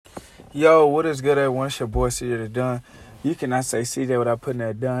Yo, what is good, everyone? It's your boy, CJ the Dunn. You cannot say CJ without putting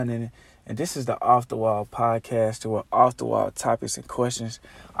that Dunn in it. And this is the Off the Wall podcast, where off the wall topics and questions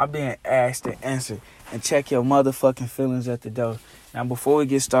are being asked and answered. And check your motherfucking feelings at the door. Now, before we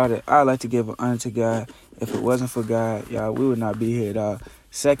get started, I'd like to give an honor to God. If it wasn't for God, y'all, we would not be here at all.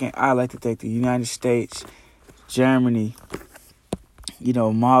 Second, I'd like to thank the United States, Germany,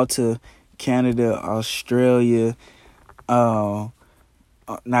 Malta, Canada, Australia,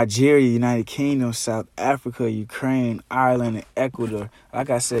 Nigeria, United Kingdom, South Africa, Ukraine, Ireland, and Ecuador. Like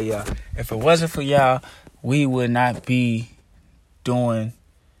I said, y'all, if it wasn't for y'all, we would not be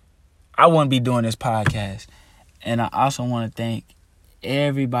I wouldn't be doing this podcast. And I also want to thank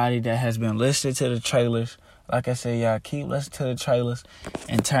everybody that has been listening to the trailers. Like I said, y'all, keep listening to the trailers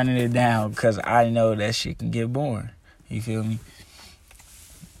and turning it down, because I know that shit can get boring. You feel me?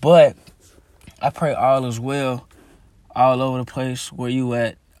 But I pray all is well all over the place where you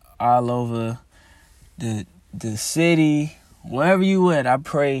at, all over the city, wherever you at. I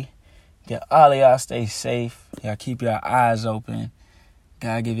pray that all of y'all stay safe. Y'all keep your eyes open.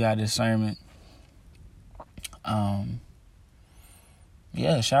 God give y'all discernment. Shout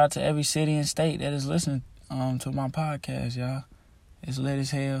out to every city and state that is listening to my podcast, y'all. It's lit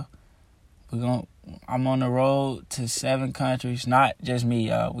as hell. I'm on the road to 7 countries. Not just me,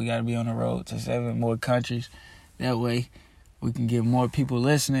 y'all. We got to be on the road to 7 more countries. That way, we can get more people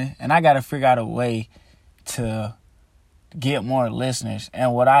listening. And I got to figure out a way to get more listeners.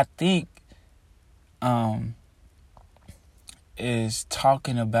 And what I think is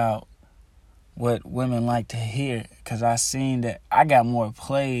talking about what women like to hear. Because I seen that I got more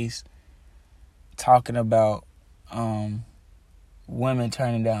plays talking about women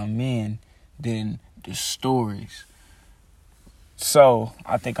turning down men than the stories. So,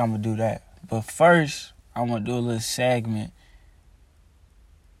 I think I'm going to do that. But first, I'm going to do a little segment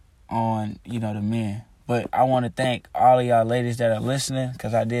on, the men. But I want to thank all of y'all ladies that are listening,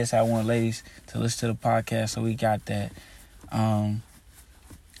 because I did say I want ladies to listen to the podcast, so we got that. I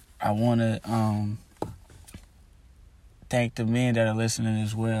want to thank the men that are listening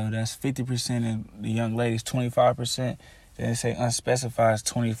as well. That's 50% of the young ladies, 25%. They say unspecified is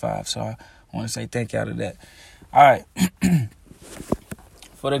 25%. So I want to say thank y'all to that. All right.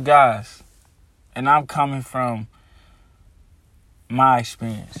 For the guys, and I'm coming from my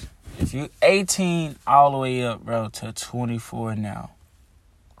experience. If you 18 all the way up, bro, to 24 now,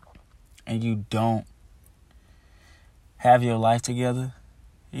 and you don't have your life together,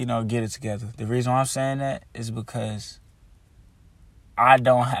 get it together. The reason why I'm saying that is because I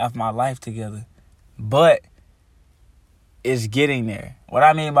don't have my life together, but it's getting there. What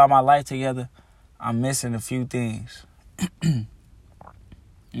I mean by my life together, I'm missing a few things. I'm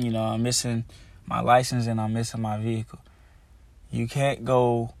missing my license and I'm missing my vehicle. You can't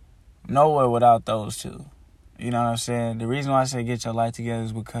go nowhere without those two. You know what I'm saying? The reason why I say get your life together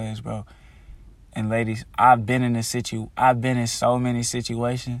is because, bro, and ladies, I've been in so many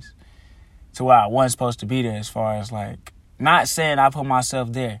situations to where I wasn't supposed to be there, as far as, like, not saying I put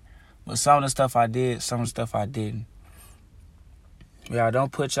myself there, but some of the stuff I did, some of the stuff I didn't. Y'all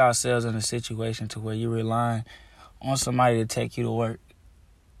don't put yourselves in a situation to where you're relying on somebody to take you to work.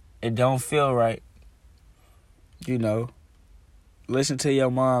 It don't feel right. Listen to your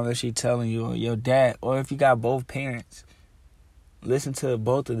mom if she telling you, or your dad, or if you got both parents. Listen to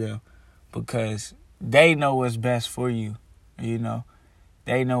both of them, because they know what's best for you. They know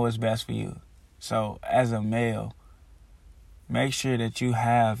what's best for you. So as a male, make sure that you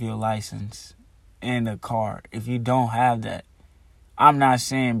have your license and a car. If you don't have that, I'm not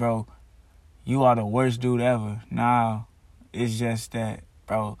saying, bro, you are the worst dude ever. Nah, it's just that,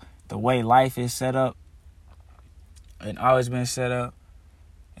 bro, the way life is set up, and always been set up,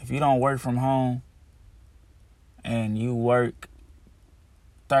 if you don't work from home and you work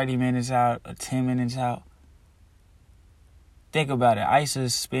 30 minutes out or 10 minutes out, think about it. I used to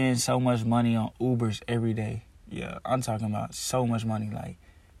spend so much money on Ubers every day. Yeah, I'm talking about so much money, like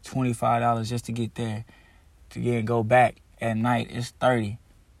 $25 just to get there. To go back at night, it's $30.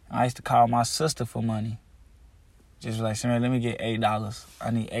 I used to call my sister for money. Just like, Sammy, let me get $8.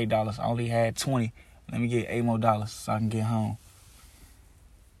 I need $8. I only had $20. Let me get $8 more so I can get home.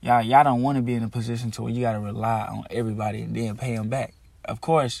 Y'all don't want to be in a position to where you got to rely on everybody and then pay them back. Of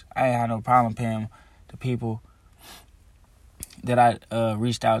course, I ain't had no problem paying the people that I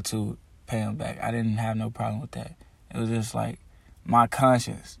reached out to, pay them back. I didn't have no problem with that. It was just like my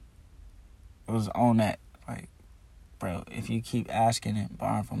conscience was on that. Like, bro, if you keep asking and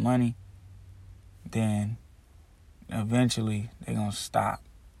borrowing for money, then eventually they're going to stop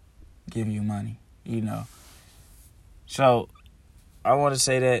giving you money, So I want to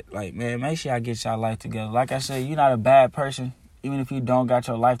say that, like, man, make sure y'all get y'all life together. Like I said, you're not a bad person, even if you don't got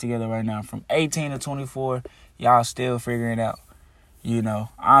your life together right now. From 18 to 24, y'all still figuring it out. You know,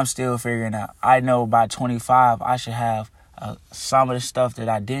 I'm still figuring out. I know by 25, I should have some of the stuff that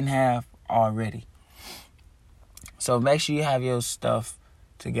I didn't have already. So make sure you have your stuff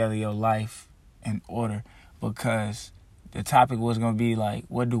together, your life in order, because the topic was going to be like,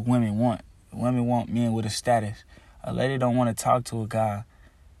 what do women want? Women want men with a status. A lady don't want to talk to a guy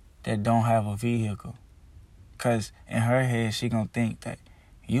that don't have a vehicle, because in her head, she going to think that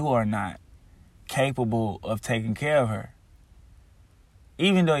you are not capable of taking care of her.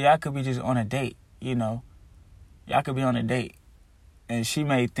 Even though y'all could be just on a date, you know. Y'all could be on a date, and she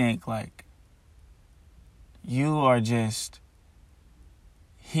may think, like, you are just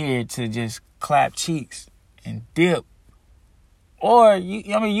here to just clap cheeks and dip. Or,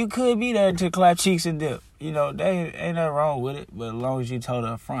 you could be there to clap cheeks and dip. You know, there ain't nothing wrong with it, but as long as you told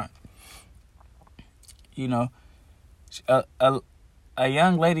her up front. You know, a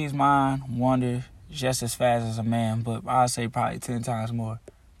young lady's mind wanders just as fast as a man, but I'd say probably 10 times more.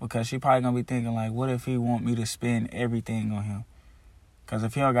 Because she probably going to be thinking, like, what if he want me to spend everything on him? Because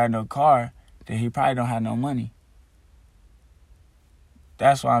if he don't got no car, then he probably don't have no money.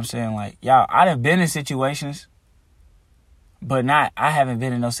 That's why I'm saying, like, y'all, I done been in situations, but I haven't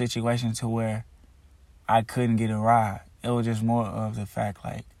been in no situation to where I couldn't get a ride. It was just more of the fact,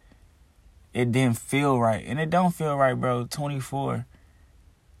 like, it didn't feel right. And it don't feel right, bro, 24,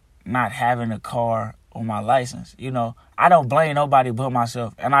 not having a car or my license. You know, I don't blame nobody but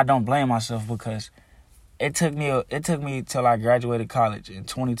myself. And I don't blame myself because it took me till I graduated college in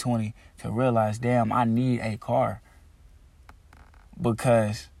 2020 to realize, damn, I need a car.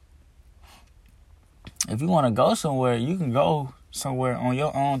 Because if you want to go somewhere, you can go somewhere on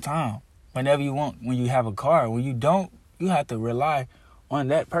your own time. Whenever you want, when you have a car. When you don't, you have to rely on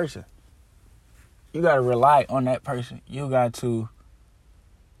that person. You got to rely on that person. You got to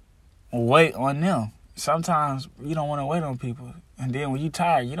wait on them. Sometimes you don't want to wait on people. And then when you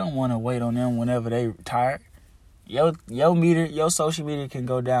tired, you don't want to wait on them whenever they tired. Your social media can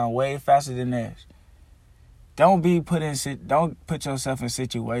go down way faster than theirs. Don't put yourself in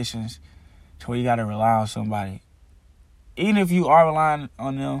situations to where you got to rely on somebody. Even if you are relying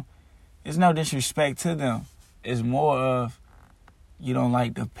on them, it's no disrespect to them. It's more of you don't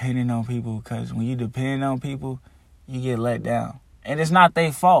like depending on people, because when you depend on people, you get let down. And it's not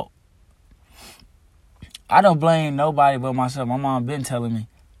their fault. I don't blame nobody but myself. My mom been telling me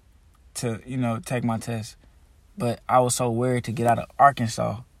to, take my test. But I was so worried to get out of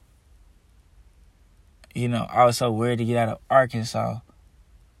Arkansas. I was so worried to get out of Arkansas.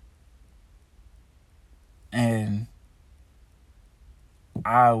 And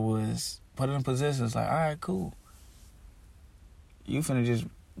I was put in positions like, all right, cool. You finna just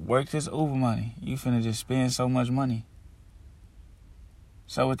work this Uber money. You finna just spend so much money.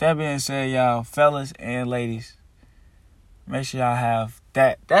 So with that being said, y'all, fellas and ladies, make sure y'all have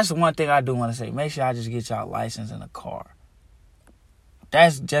that. That's the one thing I do want to say. Make sure y'all just get y'all license in a car.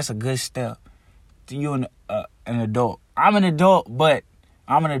 That's just a good step. You an adult. I'm an adult, but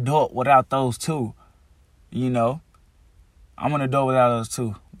I'm an adult without those two. I'm an adult without those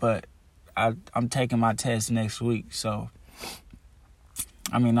two. But I'm taking my test next week, so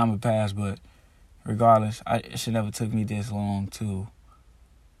I'm a pass, but regardless, it should never took me this long to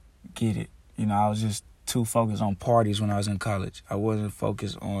get it. I was just too focused on parties when I was in college. I wasn't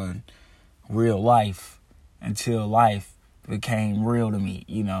focused on real life until life became real to me,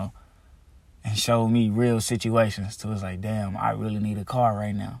 and showed me real situations. So it's like, damn, I really need a car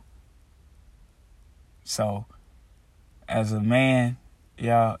right now. So, as a man,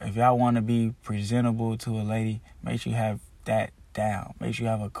 y'all, if y'all want to be presentable to a lady, make sure you have that down. Make sure you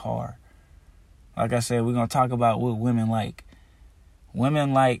have a car. Like I said, we're going to talk about what women like.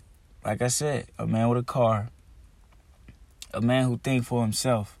 Women like I said, a man with a car. A man who think for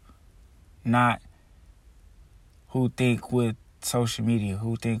himself. Not who think with social media.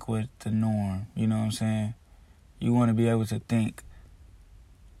 Who think with the norm. You know what I'm saying? You want to be able to think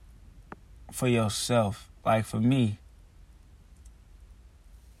for yourself. Like for me,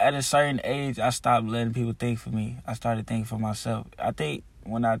 at a certain age, I stopped letting people think for me. I started thinking for myself. I think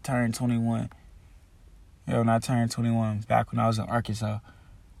when I turned 21, back when I was in Arkansas,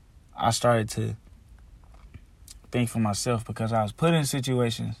 I started to think for myself because I was put in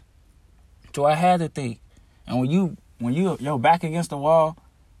situations. So I had to think. And when you're back against the wall,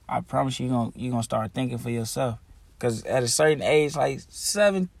 I promise you're gonna start thinking for yourself. Because at a certain age, like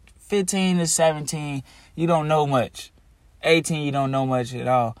 15 to 17, you don't know much. 18, you don't know much at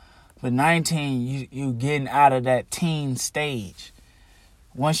all. But 19, you getting out of that teen stage.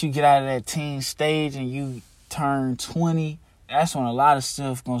 once you get out of that teen stage and you turn 20, that's when a lot of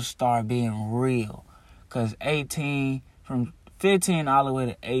stuff gonna start being real. Cause 18, from 15 all the way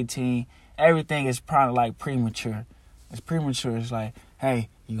to 18, everything is probably like premature. It's premature. It's like, hey,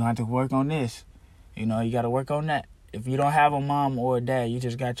 you gonna have to work on this. You know, you gotta work on that. If you don't have a mom or a dad, you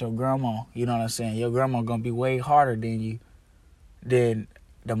just got your grandma. You know what I'm saying? Your grandma gonna be way harder than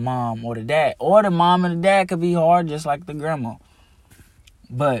the mom or the dad. Or the mom and the dad could be hard just like the grandma.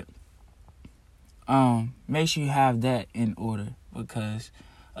 But make sure you have that in order, because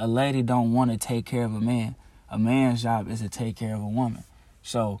a lady don't want to take care of a man. A man's job is to take care of a woman.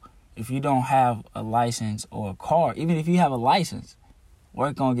 So if you don't have a license or a car, even if you have a license,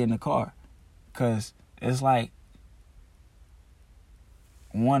 work on getting a car. Because it's like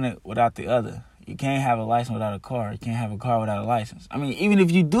one without the other. You can't have a license without a car. You can't have a car without a license. I mean, even if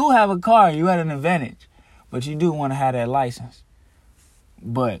you do have a car, you had an advantage. But you do want to have that license.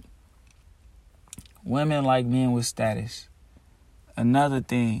 But women like men with status. Another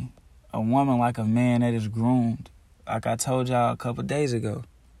thing, a woman like a man that is groomed. Like I told y'all a couple days ago.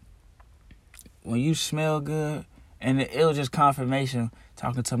 When you smell good, and it was just confirmation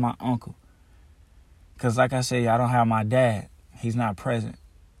talking to my uncle. Because like I said, I don't have my dad. He's not present.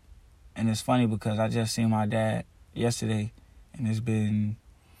 And it's funny because I just seen my dad yesterday, and it's been...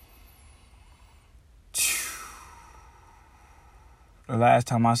 The last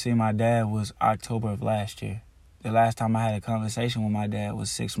time I seen my dad was October of last year. The last time I had a conversation with my dad was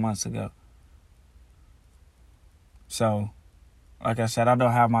 6 months ago. So, like I said, I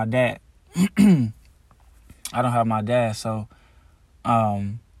don't have my dad. I don't have my dad, so a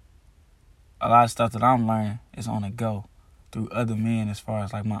lot of stuff that I'm learning is on the go through other men, as far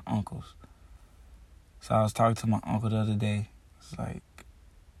as like my uncles. So I was talking to my uncle the other day. It's like,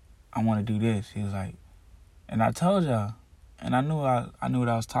 I want to do this. He was like, and I told y'all, and I knew what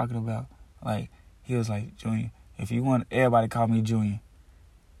I was talking about. Like, he was like, Junior, if you want, everybody call me Junior.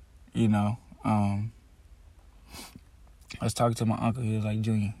 You know, I was talking to my uncle. He was like,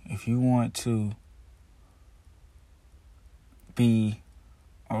 Junior, if you want to be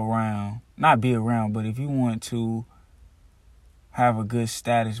around, not be around, but if you want to have a good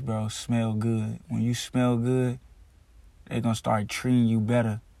status, bro, smell good. When you smell good, they're going to start treating you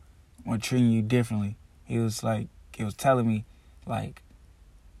better or treating you differently. He was telling me, like,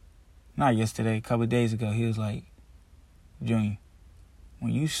 not yesterday, a couple of days ago, he was like, Junior,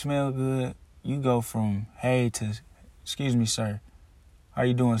 when you smell good, you go from hey to, excuse me, sir. How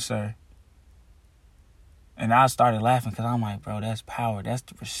you doing, sir? And I started laughing because I'm like, bro, that's power. That's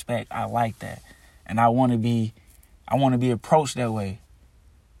the respect. I like that. And I want to be approached that way.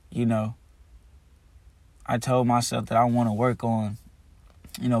 You know, I told myself that I want to work on,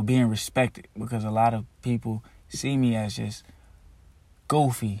 you know, being respected, because a lot of people see me as just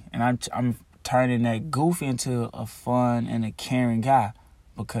goofy. And I'm turning that goofy into a fun and a caring guy,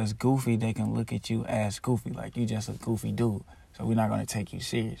 because goofy, they can look at you as goofy, like you just a goofy dude. So we're not going to take you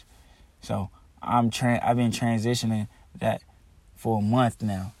serious. So I've been transitioning that for a month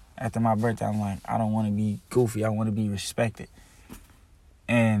now. After my birthday, I'm like, I don't want to be goofy. I want to be respected.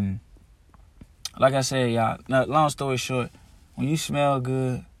 And like I said, y'all, long story short, when you smell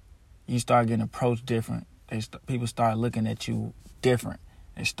good, you start getting approached different. People start looking at you different.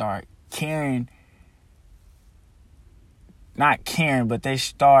 They start caring. Not caring, but they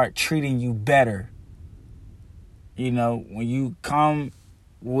start treating you better. You know, when you come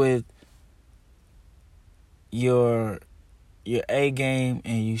with your A game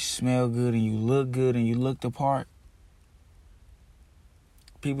and you smell good and you look the part,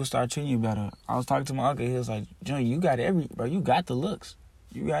 people start treating you better. I was talking to my uncle. He was like, Junior, you got you got the looks.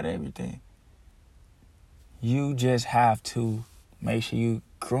 You got everything. You just have to make sure you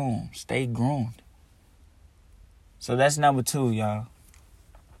stay groomed. So that's number 2, y'all.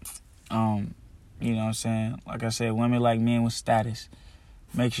 You know what I'm saying? Like I said, women like men with status.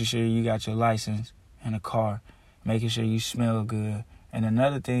 Making sure you got your license and a car. Making sure you smell good. And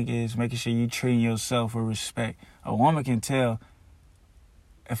another thing is making sure you treat yourself with respect. A woman can tell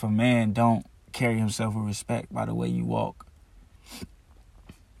if a man don't carry himself with respect by the way you walk.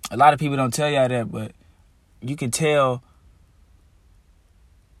 A lot of people don't tell y'all that, but you can tell.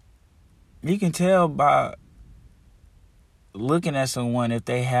 You can tell by looking at someone if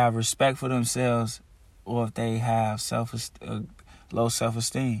they have respect for themselves or if they have low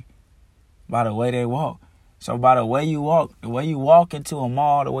self-esteem by the way they walk. So by the way you walk into a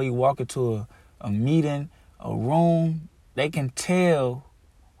mall, the way you walk into a meeting, a room, they can tell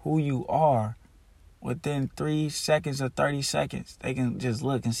who you are within 3 seconds or 30 seconds. They can just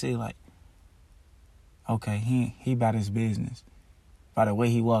look and see like, okay, he about his business. By the way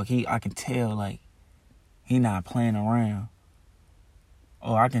he walk, I can tell, like, he not playing around.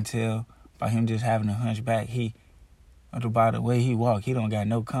 Or I can tell by him just having a hunchback, by the way he walk, he don't got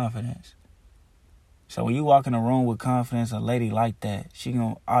no confidence. So when you walk in a room with confidence, a lady like that, she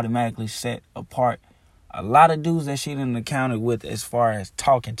gonna automatically set apart a lot of dudes that she done encountered with as far as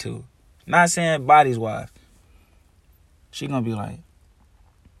talking to. Not saying bodies wise. She gonna be like,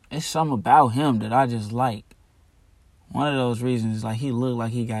 it's something about him that I just like. One of those reasons is like he looked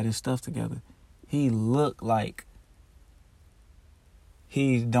like he got his stuff together. He looked like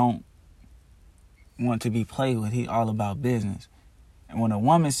he don't want to be played with. He all about business. And when a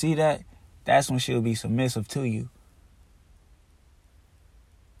woman see that, that's when she'll be submissive to you.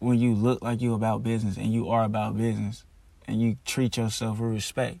 When you look like you about business and you are about business and you treat yourself with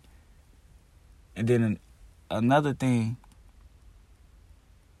respect. And then another thing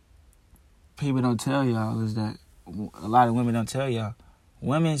people don't tell y'all is that a lot of women don't tell y'all.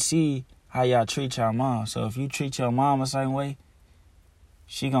 Women see how y'all treat your mom. So if you treat your mom a certain way,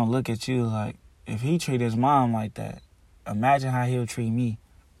 she gonna look at you like, if he treat his mom like that, imagine how he'll treat me.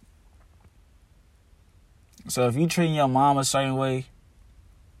 So if you treating your mom a certain way,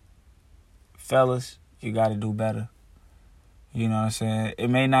 fellas, you got to do better. You know what I'm saying? It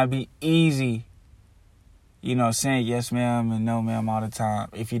may not be easy, saying yes, ma'am, and no, ma'am all the time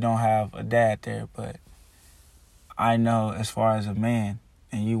if you don't have a dad there. But I know as far as a man,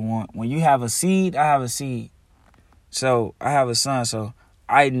 and when you have a seed, I have a seed. So I have a son, so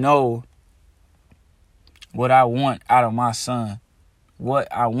I know what I want out of my son. What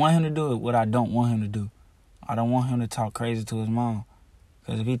I want him to do and what I don't want him to do. I don't want him to talk crazy to his mom.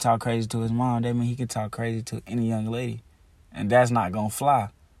 Because if he talk crazy to his mom, that means he can talk crazy to any young lady. And that's not going to fly.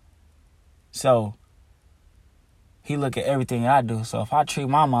 So, he look at everything I do. So, if I treat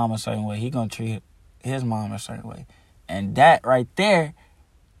my mom a certain way, he going to treat his mom a certain way. And that right there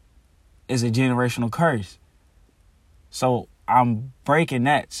is a generational curse. So, I'm breaking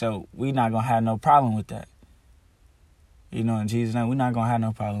that. So, we not going to have no problem with that. In Jesus' name, we're not going to have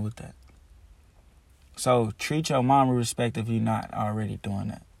no problem with that. So, treat your mom with respect if you're not already doing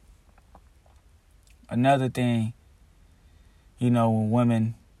that. Another thing, when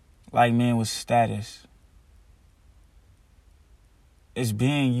women like men with status, it's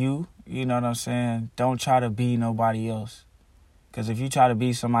being you, you know what I'm saying? Don't try to be nobody else. Because if you try to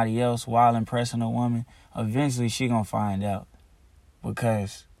be somebody else while impressing a woman, eventually she going to find out.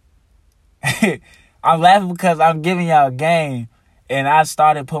 Because I'm laughing because I'm giving y'all a game. And I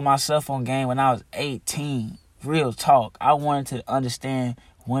started putting myself on game when I was 18. Real talk. I wanted to understand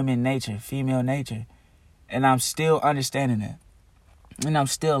women nature, female nature. And I'm still understanding that. And I'm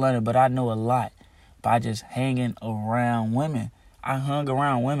still learning, but I know a lot by just hanging around women. I hung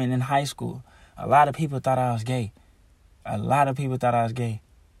around women in high school. A lot of people thought I was gay. But the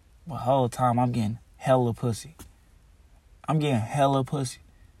whole time I'm getting hella pussy.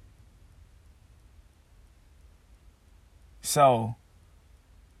 So,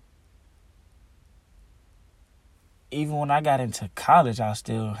 even when I got into college, I was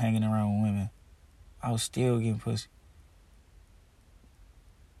still hanging around with women. I was still getting pussy.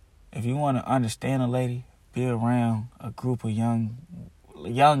 If you want to understand a lady, be around a group of young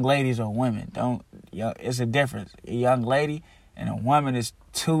ladies or women. It's a difference. A young lady and a woman is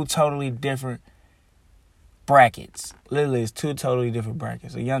two totally different brackets. Literally, it's two totally different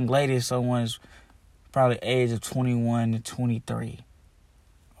brackets. A young lady is someone who's probably age of 21 to 23.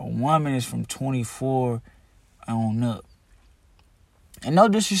 A woman is from 24 on up. And no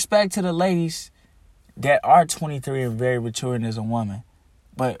disrespect to the ladies that are 23 and very mature as a woman.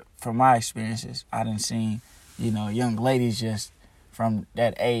 But from my experiences, I done seen, young ladies just from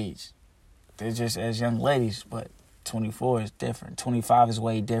that age. They're just as young ladies, but 24 is different. 25 is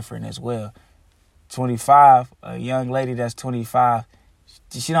way different as well. 25, a young lady that's 25,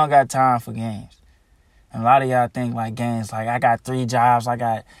 she don't got time for games. And a lot of y'all think like games, like I got 3 jobs, I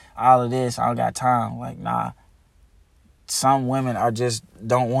got all of this, I don't got time. Like, nah. Some women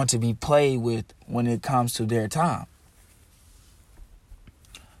don't want to be played with when it comes to their time.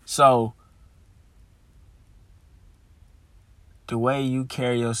 So, the way you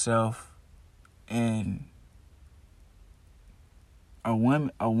carry yourself and a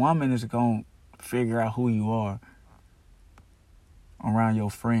woman is going to figure out who you are around your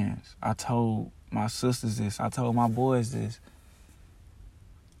friends. I told my sisters this. I told my boys this.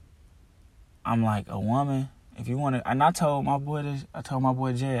 I'm like, a woman, if you want to, and I told my boy this, I told my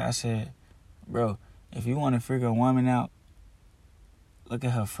boy Jay, I said, bro, if you want to figure a woman out, look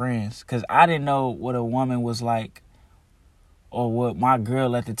at her friends. Because I didn't know what a woman was like or what my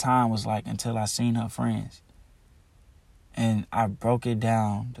girl at the time was like until I seen her friends. And I broke it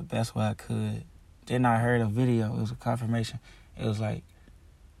down the best way I could. Then I heard a video. It was a confirmation. It was like,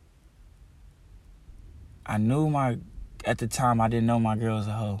 at the time, I didn't know my girl was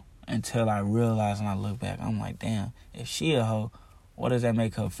a hoe until I realized and I look back. I'm like, damn, if she a hoe, what does that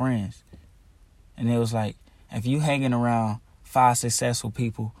make her friends? And it was like, if you hanging around 5 successful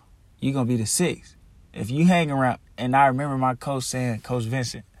people, you going to be the 6th. If you hang around, and I remember my coach saying, Coach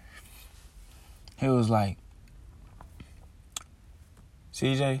Vincent, he was like,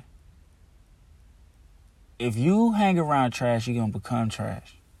 CJ, if you hang around trash, you're going to become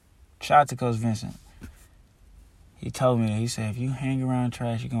trash. Shout out to Coach Vincent. He told me that. He said, if you hang around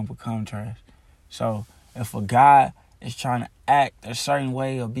trash, you're going to become trash. So if a guy is trying to act a certain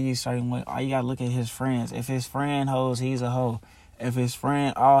way or be a certain way, all you got to look at his friends. If his friend hoes, he's a hoe. If his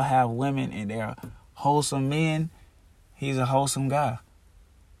friend all have women and they're wholesome men, he's a wholesome guy.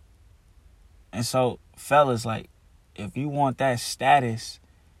 And so, fellas, like, if you want that status,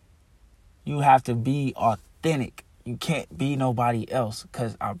 you have to be authentic. You can't be nobody else.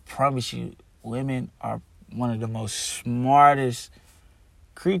 Because I promise you, women are one of the most smartest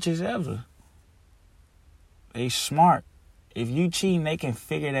creatures ever. They smart. If you cheating, they can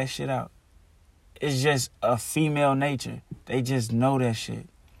figure that shit out. It's just a female nature. They just know that shit.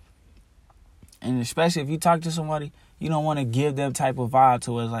 And especially if you talk to somebody, you don't want to give them type of vibe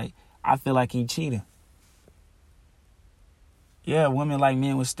to it. Like, I feel like he cheating. Yeah, women like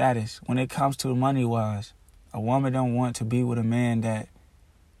men with status. When it comes to money-wise, a woman don't want to be with a man that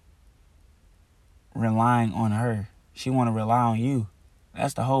relying on her. She want to rely on you.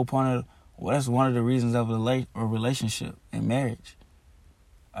 That's the whole point of, well, that's one of the reasons of a relationship and marriage.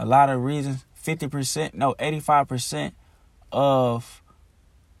 A lot of reasons, 85% of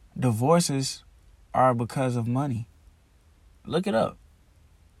divorces are because of money. Look it up.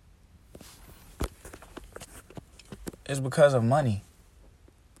 It's because of money.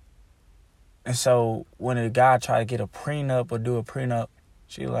 And so when a guy try to get a prenup or do a prenup,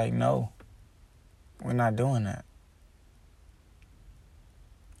 she like, no, we're not doing that.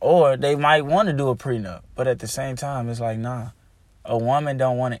 Or they might want to do a prenup, but at the same time, it's like, nah. A woman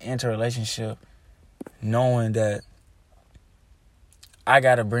don't want to enter a relationship knowing that I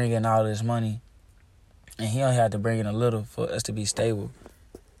got to bring in all this money and he only have to bring in a little for us to be stable.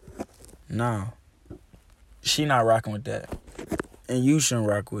 Nah. She not rocking with that. And you shouldn't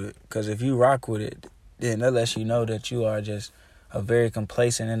rock with it. Because if you rock with it, then that lets you know that you are just a very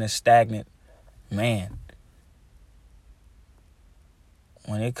complacent and a stagnant man.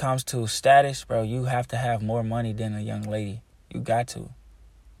 When it comes to status, bro, you have to have more money than a young lady. You got to.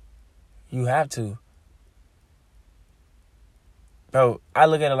 You have to. Bro, I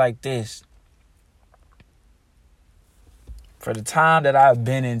look at it like this. For the time that I've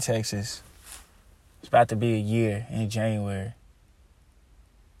been in Texas, it's about to be a year in January.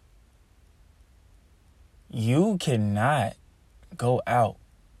 You cannot go out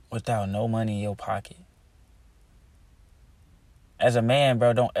without no money in your pocket. As a man,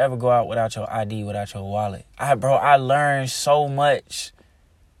 bro, don't ever go out without your ID, without your wallet. I learned so much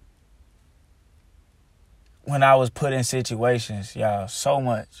when I was put in situations, y'all. So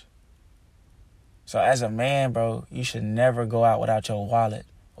much. So as a man, bro, you should never go out without your wallet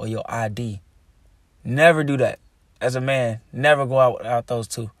or your ID. Never do that. As a man, never go out without those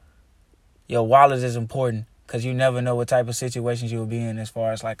two. Your wallet is important because you never know what type of situations you'll be in as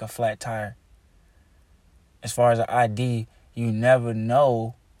far as like a flat tire. As far as an ID, you never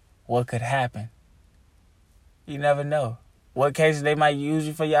know what could happen. You never know. What cases they might use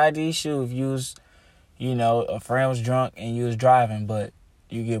you for your ID? Shoot, if you was, a friend was drunk and you was driving, but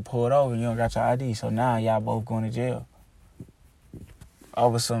you get pulled over and you don't got your ID. So now y'all both going to jail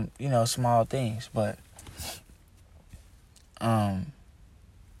over some, small things. But, man,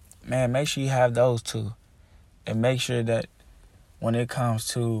 make sure you have those two. And make sure that when it comes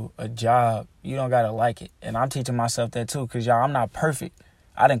to a job, you don't got to like it. And I'm teaching myself that too, because, y'all, I'm not perfect.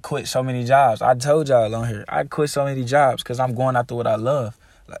 I done quit so many jobs. I told y'all on here, I quit so many jobs because I'm going after what I love.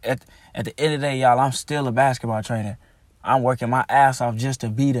 At the end of the day, y'all, I'm still a basketball trainer. I'm working my ass off just to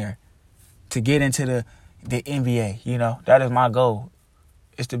be there, to get into the NBA. That is my goal.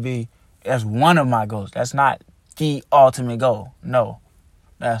 That's one of my goals. That's not the ultimate goal. No,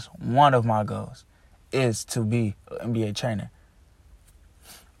 that's one of my goals, is to be an NBA trainer.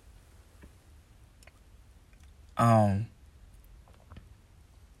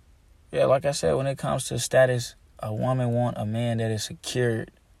 Yeah, like I said, when it comes to status, a woman want a man that is secured,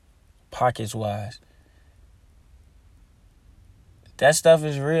 pockets-wise. That stuff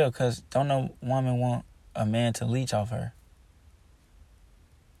is real, because don't no woman want a man to leech off her.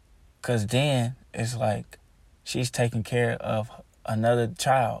 Because then it's like, she's taking care of another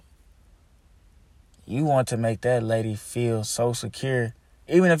child. You want to make that lady feel so secure.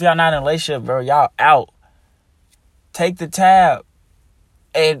 Even if y'all not in a relationship, bro, y'all out. Take the tab.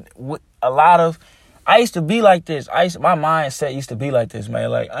 And I used to be like this. My mindset used to be like this, man.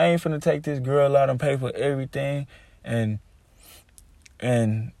 Like, I ain't finna take this girl out and pay for everything. And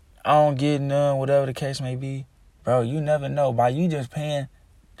I don't get none, whatever the case may be. Bro, you never know. By you just paying,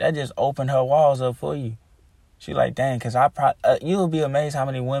 that just opened her walls up for you. She like, dang, because you'll be amazed how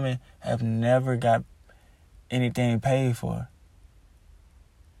many women have never got anything paid for.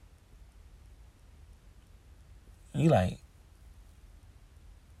 You like,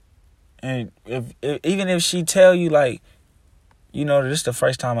 and even if she tell you, like, you know, this is the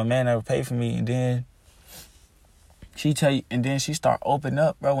first time a man ever paid for me, and then she tell you, and then she start opening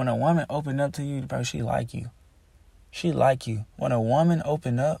up, bro. When a woman open up to you, bro, she like you. She like you. When a woman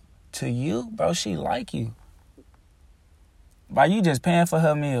open up to you, bro, she like you. By you just paying for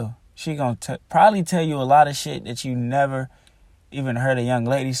her meal, she gonna probably tell you a lot of shit that you never even heard a young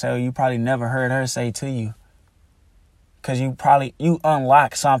lady say, or you probably never heard her say to you. Because you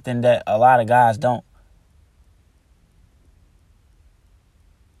unlock something that a lot of guys don't.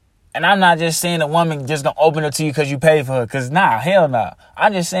 And I'm not just saying a woman just gonna open up to you because you pay for her. Because hell nah.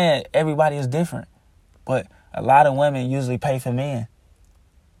 I'm just saying everybody is different. But a lot of women usually pay for men.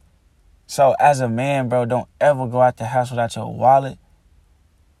 So as a man, bro, don't ever go out the house without your wallet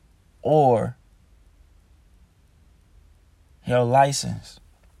or your license.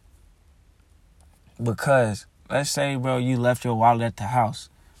 Because let's say, bro, you left your wallet at the house,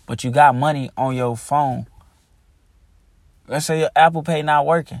 but you got money on your phone. Let's say your Apple Pay not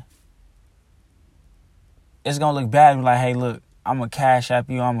working. It's going to look bad. Be like, hey, look, I'm going to cash app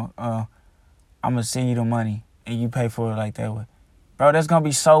you. I'm going to send you the money, and you pay for it like that way. Bro, that's going to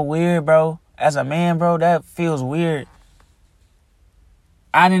be so weird, bro. As a man, bro, that feels weird.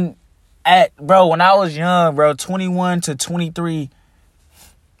 When I was young, bro, 21 to 23,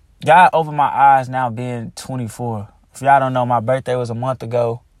 God opened my eyes now being 24. If y'all don't know, my birthday was a month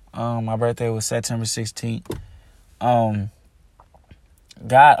ago. My birthday was September 16th. God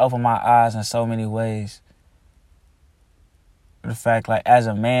opened my eyes in so many ways. The fact, like, as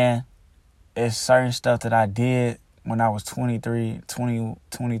a man, it's certain stuff that I did when I was 23, 20,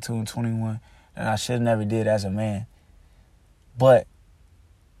 22, and 21 that I should have never did as a man. But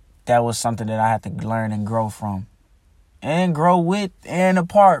that was something that I had to learn and grow from. And grow with and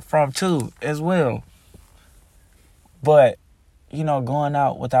apart from, too, as well. But, you know, going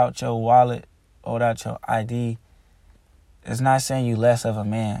out without your wallet or without your ID, it's not saying you less of a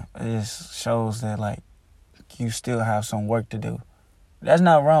man. It just shows that, like, you still have some work to do. There's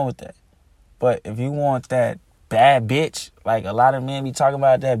nothing wrong with that. But if you want that bad bitch, like a lot of men be talking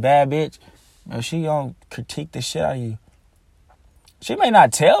about that bad bitch, she gonna critique the shit out of you. She may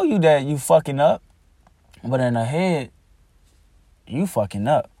not tell you that you fucking up, but in her head, you fucking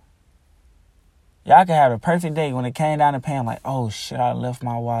up. Y'all can have a perfect day. When it came down to paying, like, oh shit, I left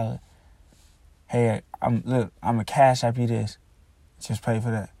my wallet. Hey, I'm gonna cash app you this. Just pay for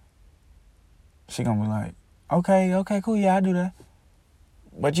that. She gonna be like, okay, cool, yeah, I do that.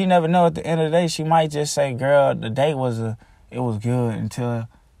 But you never know. At the end of the day, she might just say, girl, the date was good until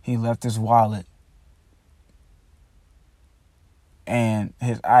he left his wallet and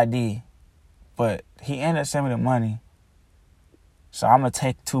his ID. But he ended up sending me the money. So I'm going to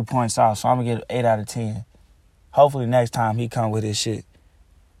take 2 points off. So I'm going to get an 8 out of 10. Hopefully next time he come with his shit.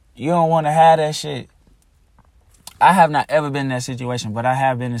 You don't want to have that shit. I have not ever been in that situation, but I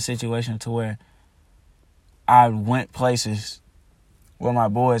have been in a situation to where I went places with my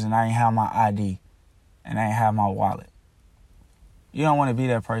boys and I ain't have my ID and I ain't have my wallet. You don't want to be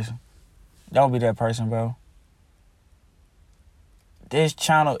that person. Don't be that person, bro. This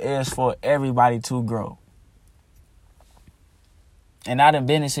channel is for everybody to grow. And I done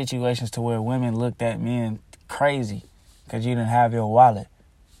been in situations to where women looked at men crazy because you didn't have your wallet.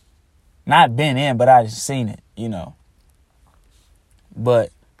 Not been in, but I just seen it, you know. But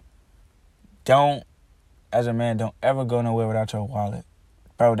as a man, don't ever go nowhere without your wallet.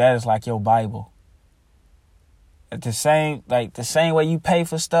 Bro, that is like your Bible. The same way you pay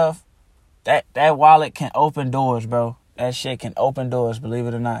for stuff, that wallet can open doors, bro. That shit can open doors, believe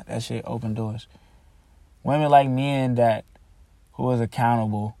it or not. That shit open doors. Women like men who is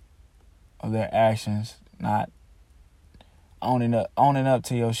accountable of their actions, not owning up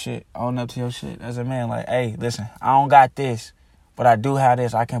to your shit. Owning up to your shit. As a man, like, hey, listen, I don't got this, but I do have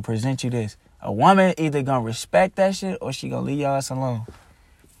this. I can present you this. A woman either gonna respect that shit or she gonna leave your ass alone.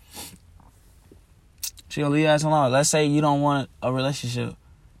 She gonna leave your ass alone. Let's say you don't want a relationship.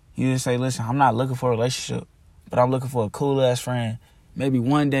 You just say, listen, I'm not looking for a relationship. but I'm looking for a cool-ass friend. Maybe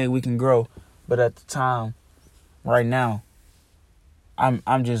one day we can grow, but at the time, right now,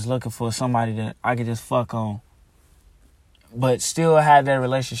 I'm just looking for somebody that I can just fuck on, but still have that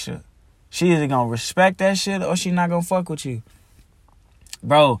relationship. She either gonna respect that shit or she not gonna fuck with you.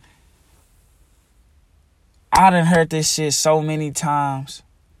 Bro, I done heard this shit so many times.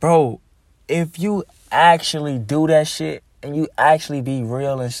 Bro, if you actually do that shit and you actually be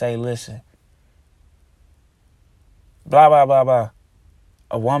real and say, listen, blah, blah, blah, blah,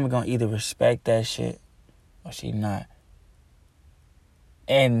 a woman gonna either respect that shit or she not.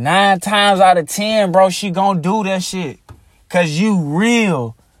 And 9 times out of 10, bro, she gonna do that shit. Cause you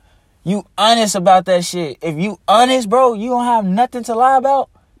real. You honest about that shit. If you honest, bro, you don't have nothing to lie about.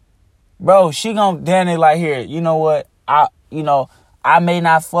 Bro, she gonna damn it like, here, you know what? I may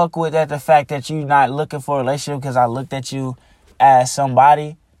not fuck with that, the fact that you not looking for a relationship because I looked at you as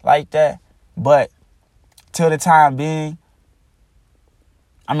somebody like that. But till the time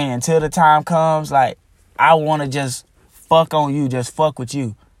comes, like, I want to just fuck on you, just fuck with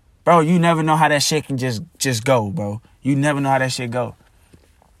you. Bro, you never know how that shit can just go, bro. You never know how that shit go.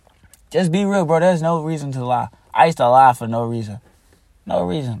 Just be real, bro. There's no reason to lie. I used to lie for no reason. No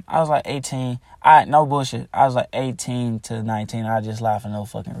reason. I was like 18. No bullshit. I was like 18 to 19. I just lied for no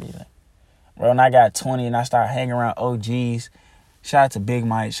fucking reason. Bro, when I got 20 and I started hanging around OGs, shout out to Big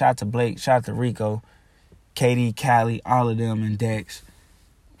Mike, shout out to Blake, shout out to Rico, KD, Cali, all of them, and Dex.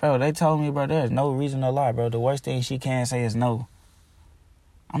 Bro, they told me, bro, there's no reason to lie, bro. The worst thing she can say is no.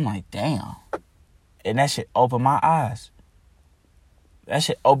 I'm like, damn. And that shit opened my eyes. That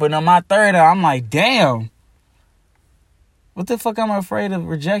shit opened up my third eye. I'm like, damn. What the fuck I'm afraid of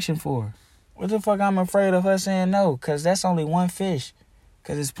rejection for? What the fuck I'm afraid of her saying no? Because that's only one fish.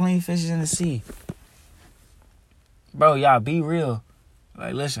 Because there's plenty of fishes in the sea. Bro, y'all, be real.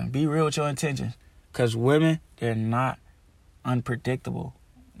 Like, listen, be real with your intentions. Because women, they're not unpredictable.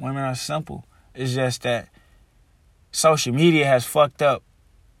 Women are simple. It's just that social media has fucked up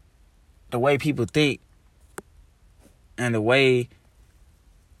the way people think and the way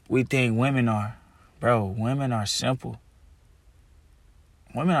we think women are. Bro, women are simple.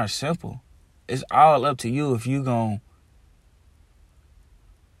 Women are simple. It's all up to you if you gon'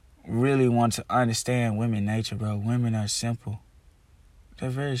 really want to understand women nature, bro. Women are simple. They're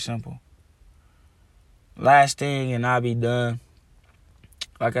very simple. Last thing, and I'll be done.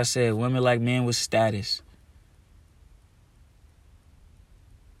 Like I said, women like men with status.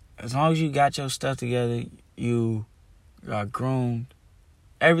 As long as you got your stuff together, you got groomed,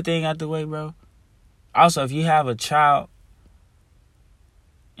 everything out the way, bro. Also, if you have a child,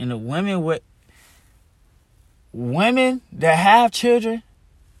 and the women that have children,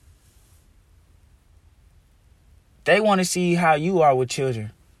 they want to see how you are with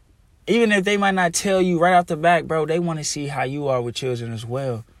children. Even if they might not tell you right off the bat, bro, they want to see how you are with children as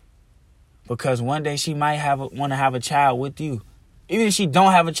well. Because one day she might want to have a child with you. Even if she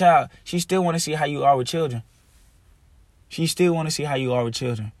don't have a child, she still want to see how you are with children. She still want to see how you are with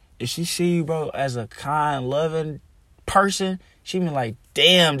children. If she see you, bro, as a kind, loving person, she be like,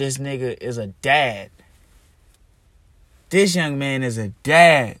 damn, this nigga is a dad. This young man is a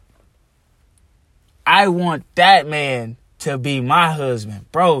dad. I want that man to be my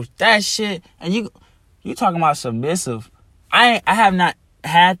husband. Bro, that shit, and you talking about submissive. I have not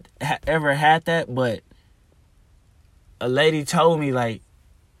ever had that, but a lady told me, like,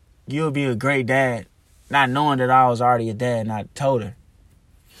 you'll be a great dad, not knowing that I was already a dad, and I told her.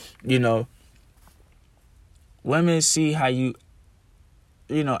 You know, women see how you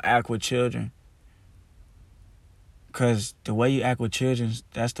act with children. Because the way you act with children,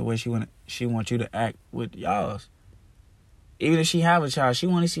 that's the way she wants you to act with y'all's. Even if she have a child, she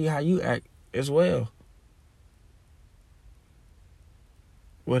want to see how you act as well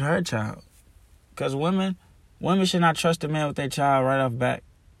with her child. Because women should not trust a man with their child right off bat.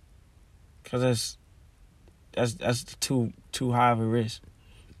 Because that's too high of a risk.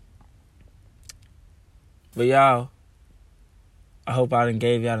 But y'all, I hope I done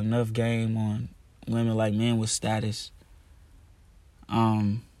gave y'all enough game on women like men with status.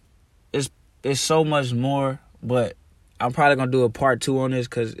 It's so much more, but I'm probably gonna do a part 2 on this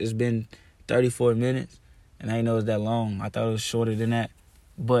because it's been 34 minutes and I didn't know it was that long. I thought it was shorter than that.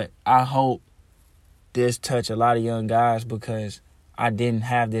 But I hope this touch a lot of young guys because I didn't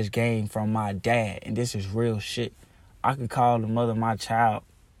have this game from my dad, and this is real shit. I could call the mother of my child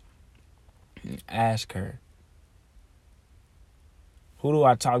and ask her, who do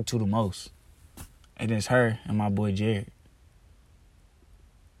I talk to the most? And it's her and my boy Jared.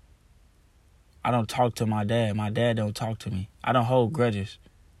 I don't talk to my dad. My dad don't talk to me. I don't hold grudges.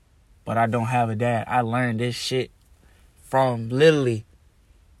 But but I don't have a dad. I learned this shit from literally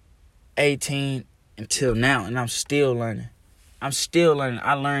 18 until now, and I'm still learning.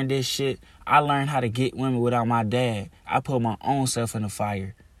 I learned this shit. I learned how to get women without my dad. I put my own self in the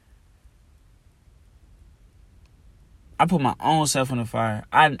fire.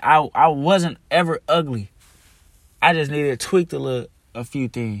 I wasn't ever ugly. I just needed to tweak a few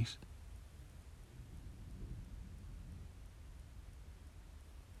things.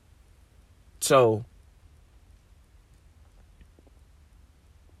 So,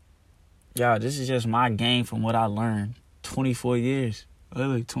 y'all, this is just my game from what I learned. 24 years.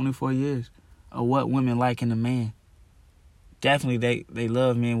 Literally 24 years of what women like in a man. Definitely, they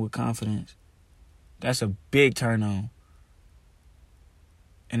love men with confidence. That's a big turn on.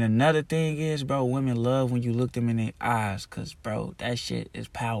 And another thing is, bro, women love when you look them in their eyes. Because, bro, that shit is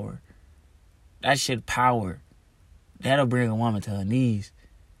power. That shit power. That'll bring a woman to her knees.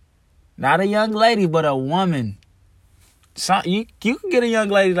 Not a young lady, but a woman. You can get a young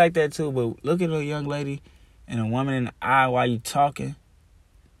lady like that too, but look at a young lady and a woman in the eye while you talking.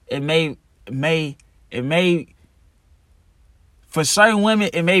 It may, for certain women,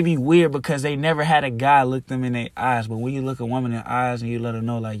 it may be weird because they never had a guy look them in their eyes. But when you look a woman in the eyes and you let her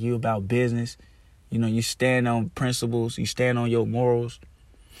know, like, you about business, you know, you stand on principles, you stand on your morals,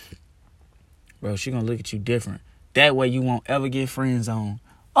 bro, she gonna look at you different. That way you won't ever get friend zoned.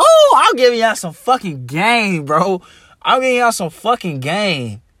 Oh, I'm giving y'all some fucking game, bro. I'm giving y'all some fucking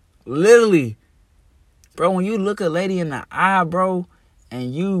game. Literally. Bro, when you look a lady in the eye, bro,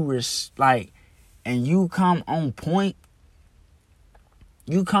 and you and you come on point,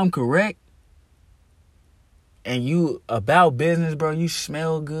 you come correct, and you about business, bro, you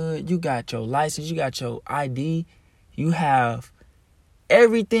smell good, you got your license, you got your ID, you have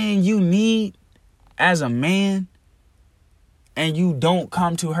everything you need as a man, and you don't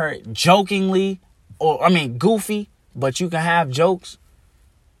come to her jokingly, goofy, but you can have jokes,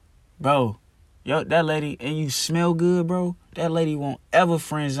 bro, that lady, and you smell good, bro, that lady won't ever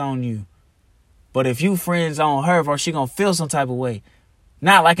friend zone you. But if you friend zone her, bro, she gonna feel some type of way.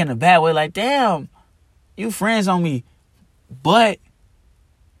 Not like in a bad way, like, damn, you friends on me. But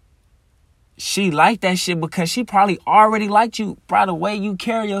she liked that shit because she probably already liked you by the way you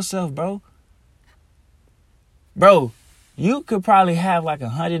carry yourself, bro. Bro, you could probably have like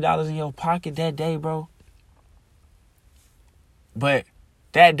 $100 in your pocket that day, bro. But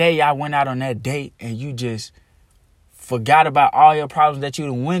that day y'all went out on that date and you just forgot about all your problems that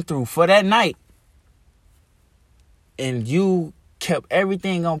you went through for that night. And you kept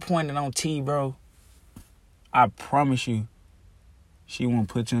everything on point and on T, bro. I promise you, she won't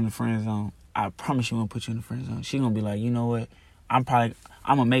put you in the friend zone. I promise she won't put you in the friend zone. She gonna be like, you know what? I'm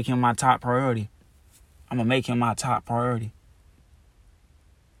gonna make him my top priority.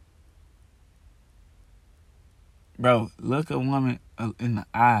 Bro, look a woman in the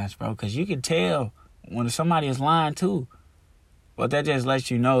eyes, bro, because you can tell when somebody is lying too. But that just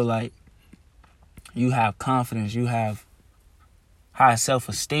lets you know, like, you have confidence, you have high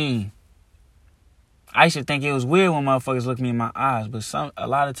self-esteem. I used to think it was weird when motherfuckers look me in my eyes, but a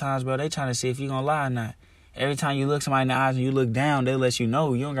lot of times, bro, they trying to see if you gonna lie or not. Every time you look somebody in the eyes and you look down, they let you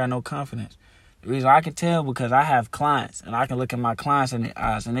know you don't got no confidence. The reason I can tell because I have clients and I can look at my clients in the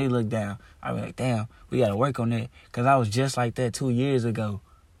eyes and they look down. I be like, damn, we gotta work on that because I was just like that 2 years ago.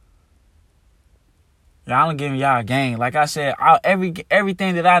 I'm giving y'all a game. Like I said,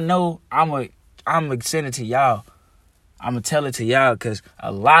 everything that I know, I'm gonna send it to y'all. I'm gonna tell it to y'all because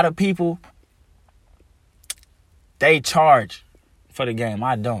a lot of people, they charge for the game.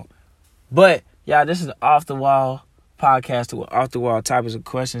 I don't. But, y'all, this is the Off the Wall podcast with off the wall topics of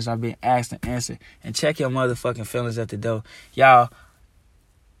questions I've been asked and answered. And check your motherfucking feelings at the door. Y'all,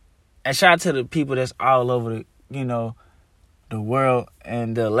 and shout out to the people that's all over the world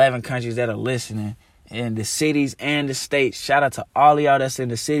and the 11 countries that are listening. And the cities and the states. Shout out to all of y'all that's in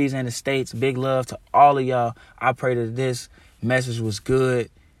the cities and the states. Big love to all of y'all. I pray that this message was good.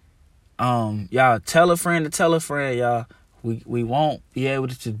 Y'all tell a friend to tell a friend, y'all. We won't be able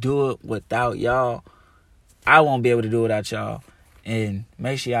to do it without y'all. I won't be able to do it without y'all. And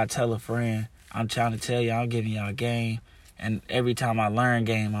make sure y'all tell a friend. I'm trying to tell y'all, I'm giving y'all game. And every time I learn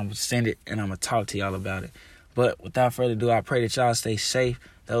game, I'm going to send it and I'm going to talk to y'all about it. But without further ado, I pray that y'all stay safe.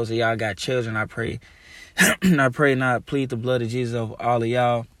 Those of y'all got children, I pray. I pray and I plead the blood of Jesus over all of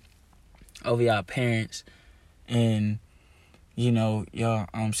y'all, over y'all parents, and,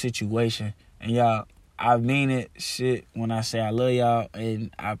 y'all situation. And y'all, I mean it shit when I say I love y'all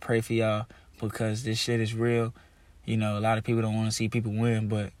and I pray for y'all because this shit is real. A lot of people don't want to see people win,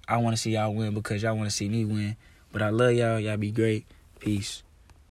 but I want to see y'all win because y'all want to see me win. But I love y'all. Y'all be great. Peace.